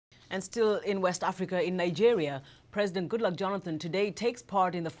And still in West Africa, in Nigeria, President Goodluck Jonathan today takes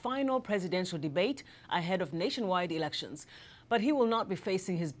part in the final presidential debate ahead of nationwide elections. But he will not be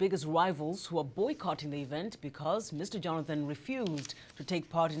facing his biggest rivals who are boycotting the event because Mr. Jonathan refused to take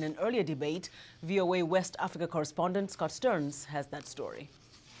part in an earlier debate. VOA West Africa correspondent Scott Stearns has that story.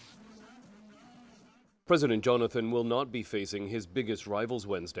 President Jonathan will not be facing his biggest rivals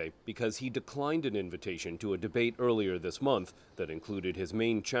Wednesday because he declined an invitation to a debate earlier this month that included his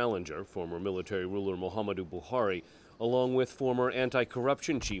main challenger, former military ruler Muhammadu Buhari, along with former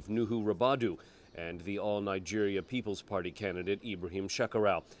anti-corruption chief Nuhu Ribadu and the All-Nigeria People's Party candidate Ibrahim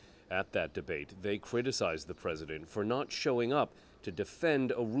Shekarau. At that debate, they criticized the president for not showing up to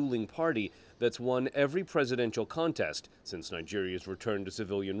defend a ruling party that's won every presidential contest since Nigeria's return to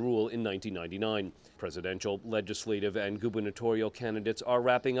civilian rule in 1999. Presidential, legislative, and gubernatorial candidates are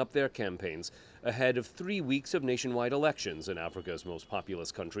wrapping up their campaigns ahead of 3 weeks of nationwide elections in Africa's most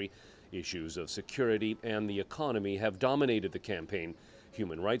populous country. Issues of security and the economy have dominated the campaign.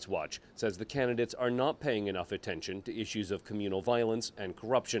 Human Rights Watch says the candidates are not paying enough attention to issues of communal violence and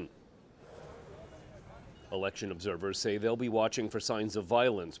corruption. Election observers say they'll be watching for signs of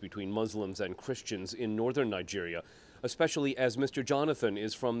violence between Muslims and Christians in northern Nigeria, especially as Mr. Jonathan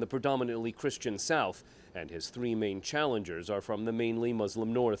is from the predominantly Christian south and his three main challengers are from the mainly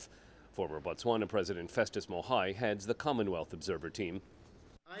Muslim north. Former Botswana President Festus Mogae heads the Commonwealth Observer team.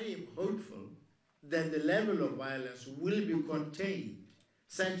 I am hopeful that the level of violence will be contained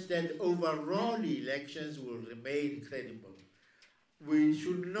such that overall elections will remain credible. We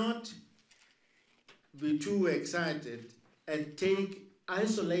should not be too excited and take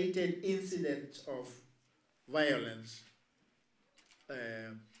isolated incidents of violence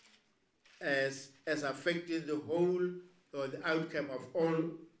as affecting the whole or the outcome of all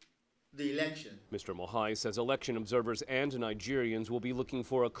the election. Mr. Mogae says election observers and Nigerians will be looking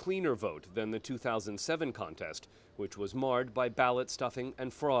for a cleaner vote than the 2007 contest, which was marred by ballot stuffing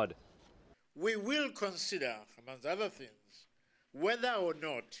and fraud. We will consider, among other things, whether or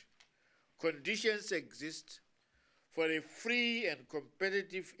not conditions exist for a free and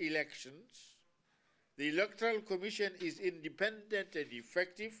competitive elections. The Electoral Commission is independent and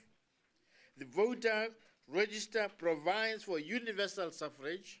effective. The voter register provides for universal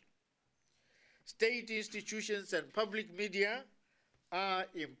suffrage. State institutions and public media are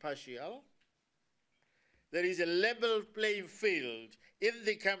impartial. There is a level playing field in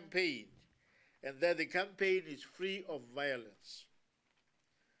the campaign, and that the campaign is free of violence.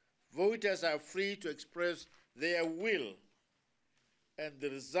 Voters are free to express their will, and the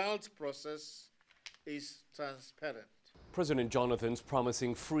results process is transparent. President Jonathan's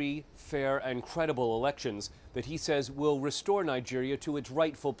promising free, fair, and credible elections that he says will restore Nigeria to its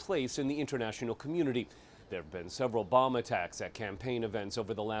rightful place in the international community. There have been several bomb attacks at campaign events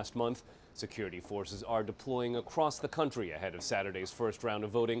over the last month. Security forces are deploying across the country ahead of Saturday's first round of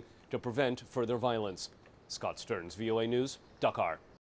voting to prevent further violence. Scott Stearns, VOA News, Dakar.